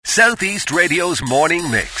Southeast Radio's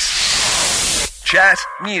morning mix. Chat,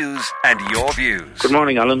 news and your views. Good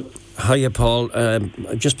morning, Alan. Hiya, Paul.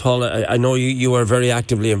 Paul, I know you are very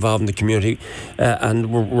actively involved in the community,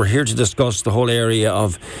 and we're here to discuss the whole area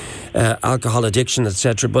of alcohol addiction,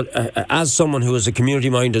 etc. But as someone who is a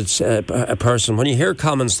community-minded person, when you hear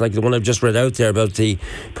comments like the one I've just read out there about the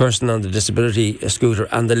person on the disability scooter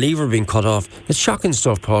and the lever being cut off, it's shocking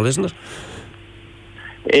stuff, Paul, isn't it?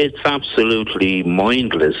 It's absolutely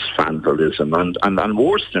mindless vandalism and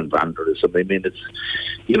worse than vandalism. I mean, it's,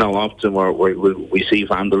 often we see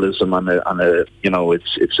vandalism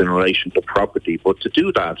it's in relation to property, but to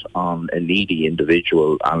do that on a needy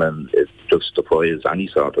individual, Alan, it justifies any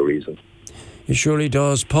sort of reason. It surely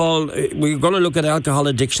does. Paul, we're going to look at alcohol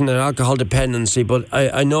addiction and alcohol dependency, but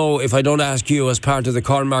I know if I don't ask you as part of the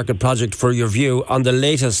Cornmarket Project for your view on the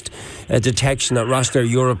latest detection at Rosslare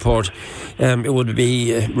Europort, it would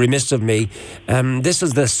be remiss of me. This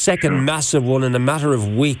is the second massive one in a matter of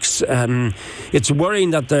weeks. It's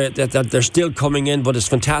worrying that they're still coming in, but it's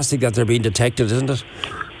fantastic that they're being detected, isn't it?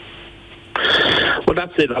 Well,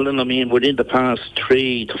 that's it, Alan. I mean, within the past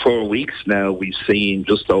 3 to 4 weeks now, we've seen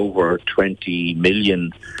just over 20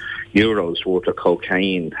 million euros worth of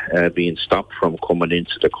cocaine being stopped from coming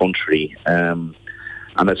into the country. And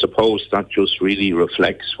I suppose that just really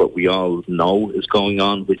reflects what we all know is going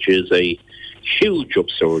on, which is a huge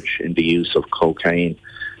upsurge in the use of cocaine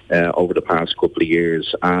over the past couple of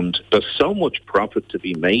years. And there's so much profit to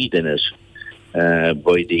be made in it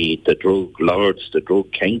by the drug lords, the drug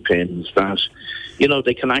kingpins, that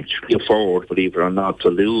they can actually afford, believe it or not, to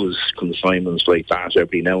lose consignments like that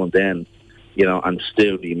every now and then, and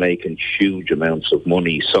still be making huge amounts of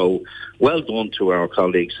money. So well done to our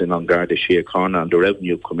colleagues in An Garda Síochána and the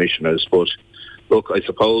revenue commissioners. But look, I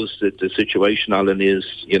suppose that the situation, Alan, is,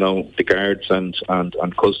 the guards and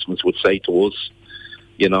customs would say to us,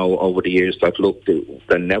 over the years that, look,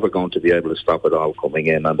 they're never going to be able to stop it all coming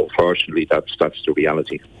in, and unfortunately that's the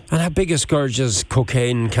reality. And how big a scourge is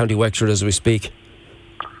cocaine in County Wexford as we speak?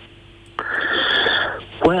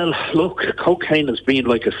 Well, look, cocaine has been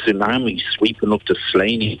like a tsunami sweeping up to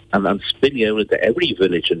Delaney and spinning out into every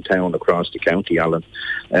village and town across the county, Alan.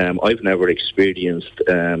 I've never experienced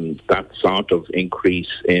that sort of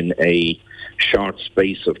increase in a short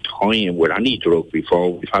space of time with any drug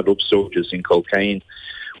before. We've had upsurges in cocaine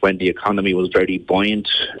when the economy was very buoyant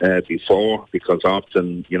before, because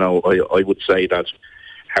often, I would say that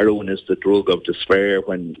heroin is the drug of despair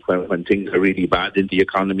when things are really bad in the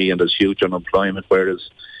economy and there's huge unemployment, whereas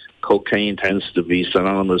cocaine tends to be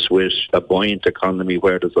synonymous with a buoyant economy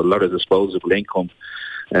where there's a lot of disposable income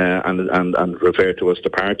and referred to as the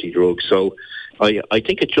party drug. So I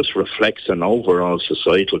think it just reflects an overall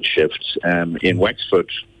societal shift. In Wexford,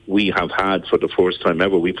 we have had, for the first time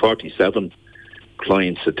ever, we've 47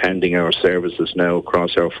 clients attending our services now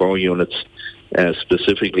across our 4 units,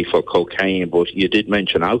 specifically for cocaine. But you did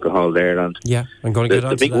mention alcohol there, and yeah, I'm going to get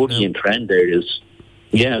the big worrying trend there is,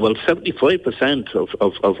 75%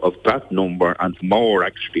 of that number and more,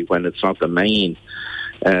 actually, when it's not the main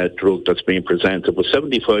drug that's being presented, but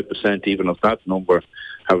 75% even of that number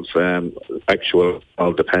have actual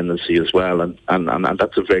dependency as well, and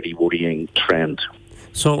that's a very worrying trend.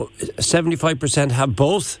 So 75% have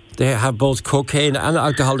both? They have both cocaine and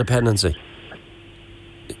alcohol dependency?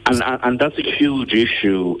 And that's a huge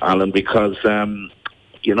issue, Alan, because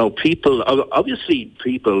people,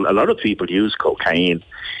 a lot of people use cocaine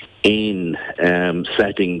in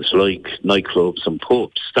settings like nightclubs and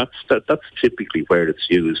pubs. That's typically where it's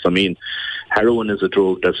used. I mean, heroin is a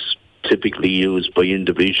drug that's typically used by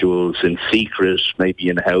individuals in secret, maybe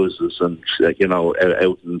in houses and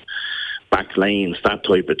out in back lanes, that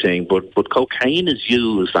type of thing. But cocaine is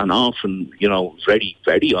used, and often, very,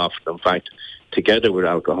 very often, in fact, together with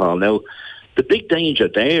alcohol. Now, the big danger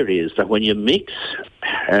there is that when you mix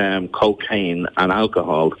cocaine and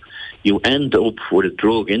alcohol, you end up with a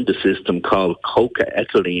drug in the system called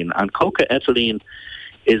cocaethylene. And cocaethylene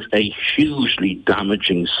is a hugely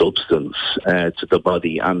damaging substance to the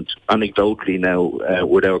body. And anecdotally now,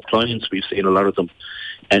 with our clients, we've seen a lot of them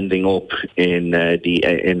ending up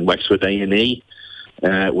in Wexford A&E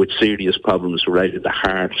with serious problems related to the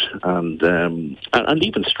heart and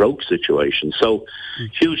even stroke situations. So,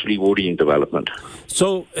 hugely worrying development.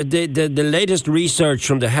 So, the latest research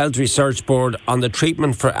from the Health Research Board on the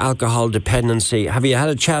treatment for alcohol dependency, have you had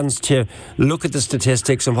a chance to look at the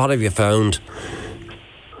statistics and what have you found?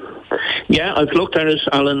 Yeah, I've looked at it,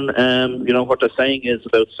 Alan. What they're saying is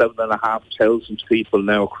about 7,500 people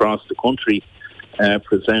now across the country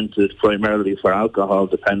presented primarily for alcohol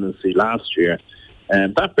dependency last year.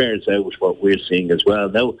 And that bears out what we're seeing as well.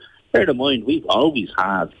 Now, bear in mind, we've always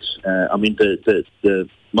had, the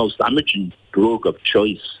most damaging drug of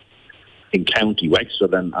choice in County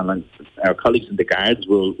Wexford, and our colleagues in the Guards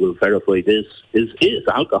will verify this, is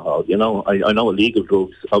alcohol. You know, I know illegal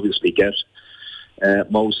drugs obviously get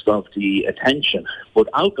most of the attention, but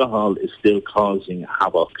alcohol is still causing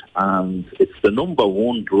havoc, and it's the number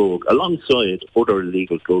one drug alongside other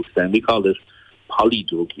illegal drugs. Then we call it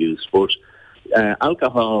polydrug use, but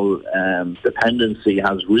alcohol dependency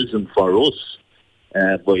has risen for us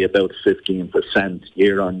by about 15%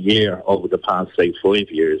 year on year over the past, say, 5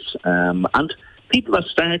 years. And people are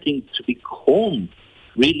starting to become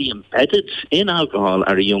really embedded in alcohol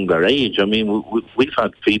at a younger age. I mean, we've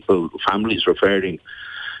had families referring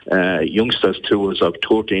youngsters to us of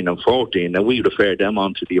 13 and 14, and we refer them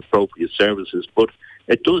on to the appropriate services. But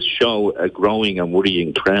it does show a growing and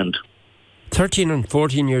worrying trend. 13 and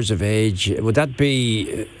 14 years of age, would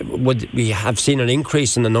we have seen an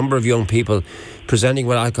increase in the number of young people presenting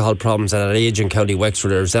with alcohol problems at that age in County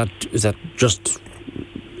Wexford, or is that just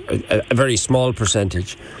a very small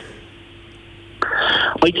percentage?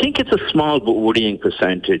 I think it's a small but worrying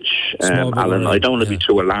percentage, Alan. I don't want to be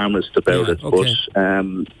too alarmist about it, okay.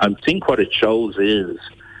 But I think what it shows is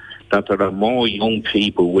that there are more young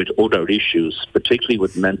people with other issues, particularly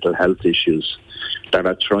with mental health issues, that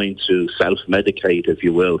are trying to self-medicate, if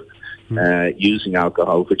you will, using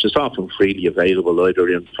alcohol, which is often freely available either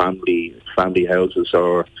in family houses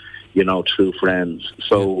or, through friends.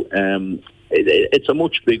 So it's a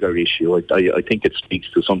much bigger issue. I think it speaks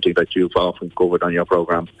to something that you've often covered on your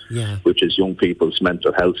programme, which is young people's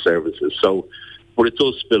mental health services. So, but it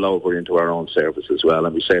does spill over into our own service as well,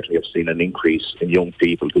 and we certainly have seen an increase in young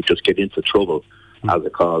people who just get into trouble as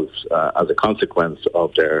a consequence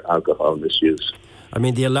of their alcohol misuse. I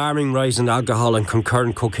mean, the alarming rise in alcohol and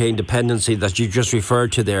concurrent cocaine dependency that you just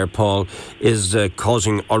referred to there, Paul, is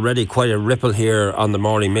causing already quite a ripple here on the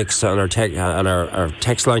morning mix on our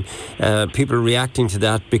text line. People are reacting to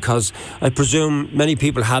that because I presume many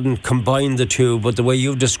people hadn't combined the two, but the way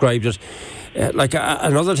you've described it,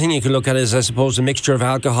 another thing you can look at is, I suppose, a mixture of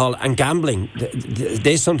alcohol and gambling.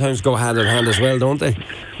 They sometimes go hand in hand as well, don't they?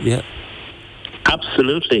 Yeah.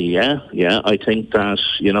 Absolutely, yeah. I think that,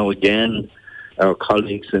 again, our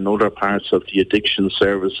colleagues in other parts of the addiction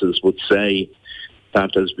services would say that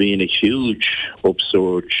there's been a huge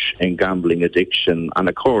upsurge in gambling addiction. And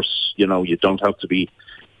of course, you don't have to be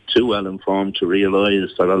too well informed to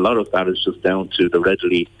realise that a lot of that is just down to the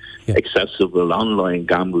readily accessible online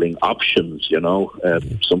gambling options.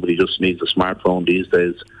 Somebody just needs a smartphone these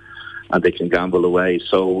days and they can gamble away.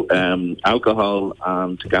 So alcohol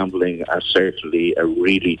and gambling are certainly a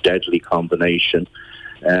really deadly combination.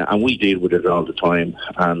 And we deal with it all the time,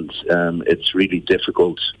 and it's really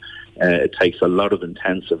difficult. It takes a lot of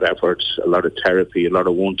intensive effort, a lot of therapy, a lot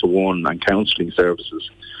of one-to-one and counselling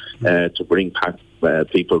services to bring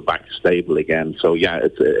people back stable again. So,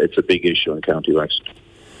 it's a big issue in County Wexford.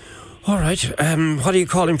 All right. What are you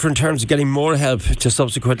calling for in terms of getting more help to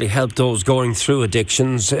subsequently help those going through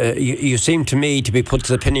addictions? You seem to me to be put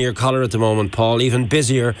to the pin of your collar at the moment, Paul, even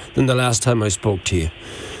busier than the last time I spoke to you.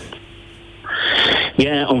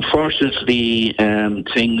 Yeah, unfortunately,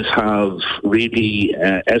 things have really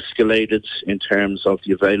escalated in terms of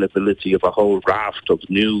the availability of a whole raft of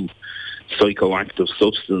new psychoactive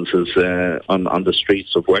substances on the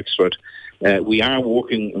streets of Wexford. We are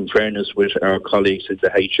working, in fairness, with our colleagues at the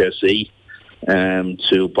HSE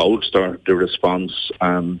to bolster the response,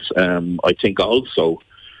 and I think also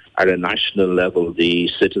at a national level, the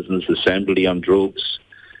Citizens' Assembly on Drugs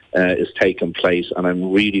is taking place, and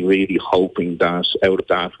I'm really, really hoping that out of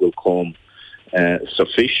that will come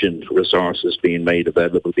sufficient resources being made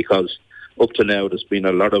available, because up to now there's been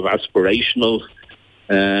a lot of aspirational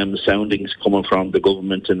soundings coming from the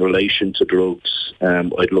government in relation to drugs.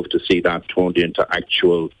 I'd love to see that turned into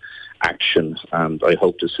actual action, and I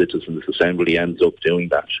hope the Citizens' Assembly ends up doing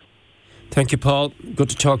that. Thank you, Paul. Good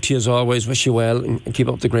to talk to you as always. Wish you well and keep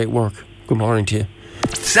up the great work. Good morning to you.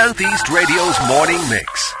 South East Radio's morning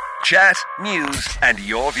mix. Chat, news and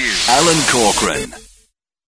your views. Alan Corcoran.